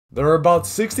There are about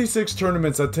 66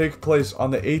 tournaments that take place on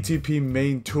the ATP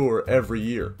main tour every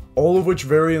year, all of which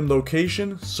vary in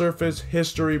location, surface,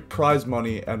 history, prize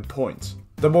money, and points.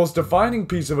 The most defining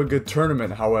piece of a good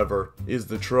tournament, however, is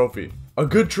the trophy. A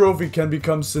good trophy can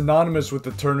become synonymous with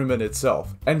the tournament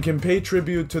itself, and can pay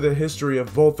tribute to the history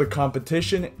of both the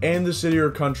competition and the city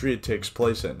or country it takes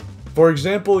place in. For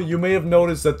example, you may have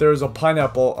noticed that there is a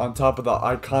pineapple on top of the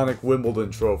iconic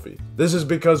Wimbledon trophy. This is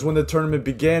because when the tournament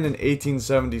began in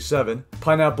 1877,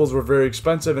 pineapples were very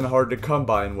expensive and hard to come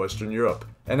by in Western Europe,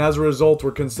 and as a result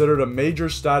were considered a major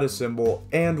status symbol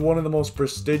and one of the most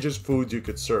prestigious foods you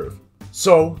could serve.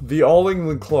 So, the All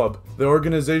England Club, the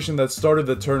organization that started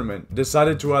the tournament,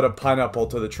 decided to add a pineapple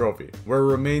to the trophy, where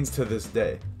it remains to this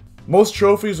day. Most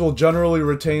trophies will generally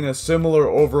retain a similar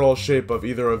overall shape of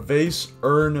either a vase,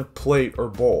 urn, plate, or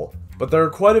bowl, but there are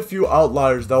quite a few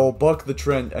outliers that will buck the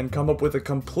trend and come up with a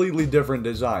completely different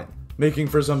design, making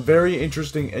for some very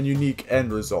interesting and unique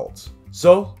end results.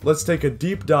 So, let's take a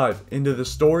deep dive into the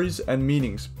stories and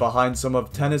meanings behind some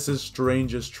of tennis's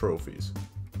strangest trophies.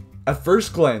 At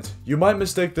first glance, you might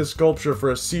mistake this sculpture for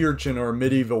a sea urchin or a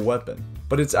medieval weapon,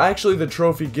 but it's actually the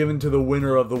trophy given to the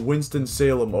winner of the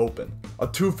Winston-Salem Open, a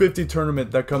 250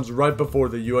 tournament that comes right before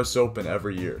the US Open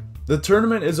every year. The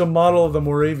tournament is a model of the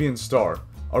Moravian star,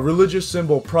 a religious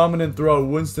symbol prominent throughout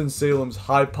Winston-Salem's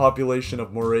high population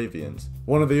of Moravians,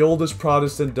 one of the oldest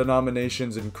Protestant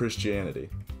denominations in Christianity.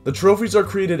 The trophies are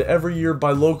created every year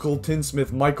by local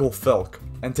tinsmith Michael Felk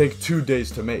and take 2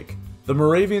 days to make. The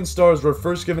Moravian stars were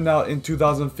first given out in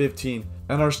 2015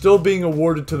 and are still being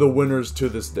awarded to the winners to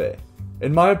this day.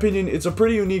 In my opinion, it's a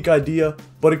pretty unique idea,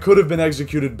 but it could have been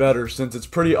executed better since it's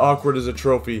pretty awkward as a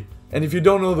trophy, and if you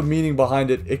don't know the meaning behind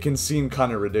it, it can seem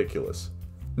kinda ridiculous.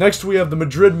 Next we have the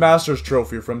Madrid Masters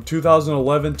Trophy from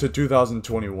 2011 to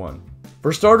 2021.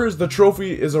 For starters, the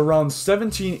trophy is around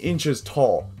 17 inches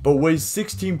tall, but weighs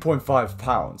 16.5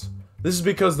 pounds. This is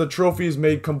because the trophy is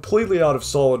made completely out of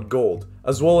solid gold,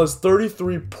 as well as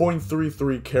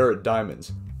 33.33 karat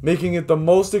diamonds, making it the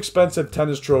most expensive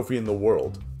tennis trophy in the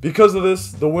world. Because of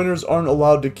this, the winners aren't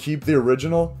allowed to keep the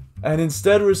original, and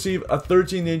instead receive a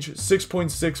 13-inch,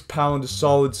 6.6 pound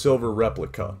solid silver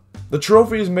replica. The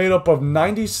trophy is made up of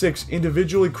 96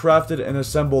 individually crafted and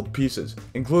assembled pieces,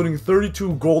 including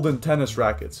 32 golden tennis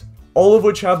rackets, all of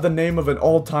which have the name of an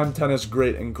all-time tennis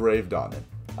great engraved on it.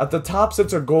 At the top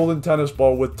sits a golden tennis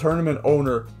ball with tournament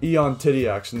owner Ion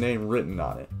Tidiak's name written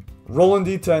on it. Roland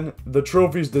Iten, the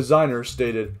trophy's designer,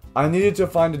 stated, "I needed to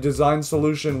find a design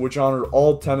solution which honored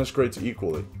all tennis greats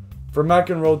equally. From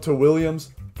McEnroe to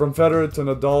Williams, from Federer to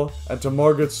Nadal, and to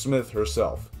Margaret Smith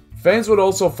herself." Fans would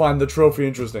also find the trophy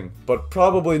interesting, but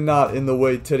probably not in the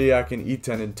way Tidiak and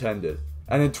Iten intended.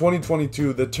 And in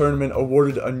 2022, the tournament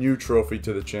awarded a new trophy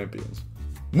to the champions.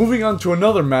 Moving on to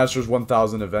another Masters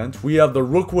 1000 event, we have the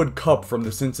Rookwood Cup from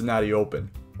the Cincinnati Open.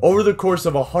 Over the course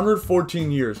of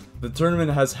 114 years, the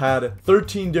tournament has had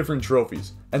 13 different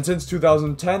trophies, and since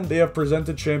 2010 they have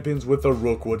presented champions with the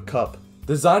Rookwood Cup.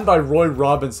 Designed by Roy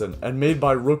Robinson and made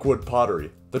by Rookwood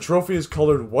Pottery, the trophy is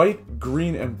colored white,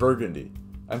 green, and burgundy,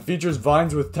 and features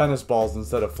vines with tennis balls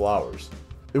instead of flowers.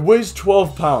 It weighs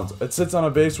 12 pounds, it sits on a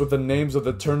base with the names of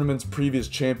the tournament's previous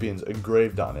champions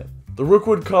engraved on it. The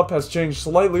Rookwood Cup has changed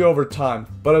slightly over time,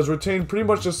 but has retained pretty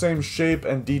much the same shape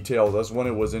and details as when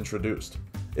it was introduced.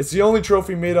 It's the only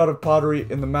trophy made out of pottery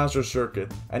in the Masters circuit,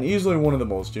 and easily one of the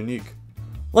most unique.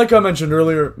 Like I mentioned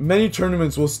earlier, many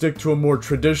tournaments will stick to a more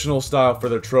traditional style for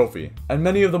their trophy, and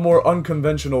many of the more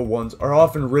unconventional ones are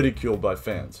often ridiculed by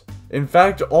fans. In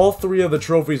fact, all 3 of the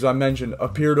trophies I mentioned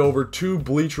appeared over 2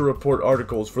 Bleacher Report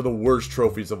articles for the worst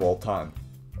trophies of all time.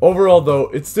 Overall though,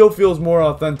 it still feels more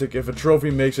authentic if a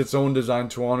trophy makes its own design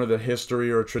to honor the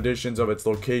history or traditions of its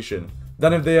location,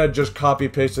 than if they had just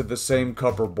copy-pasted the same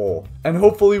cup or bowl. And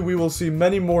hopefully we will see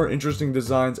many more interesting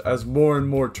designs as more and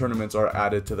more tournaments are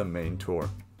added to the main tour.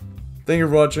 Thank you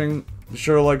for watching, be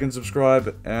sure to like and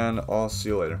subscribe, and I'll see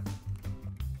you later.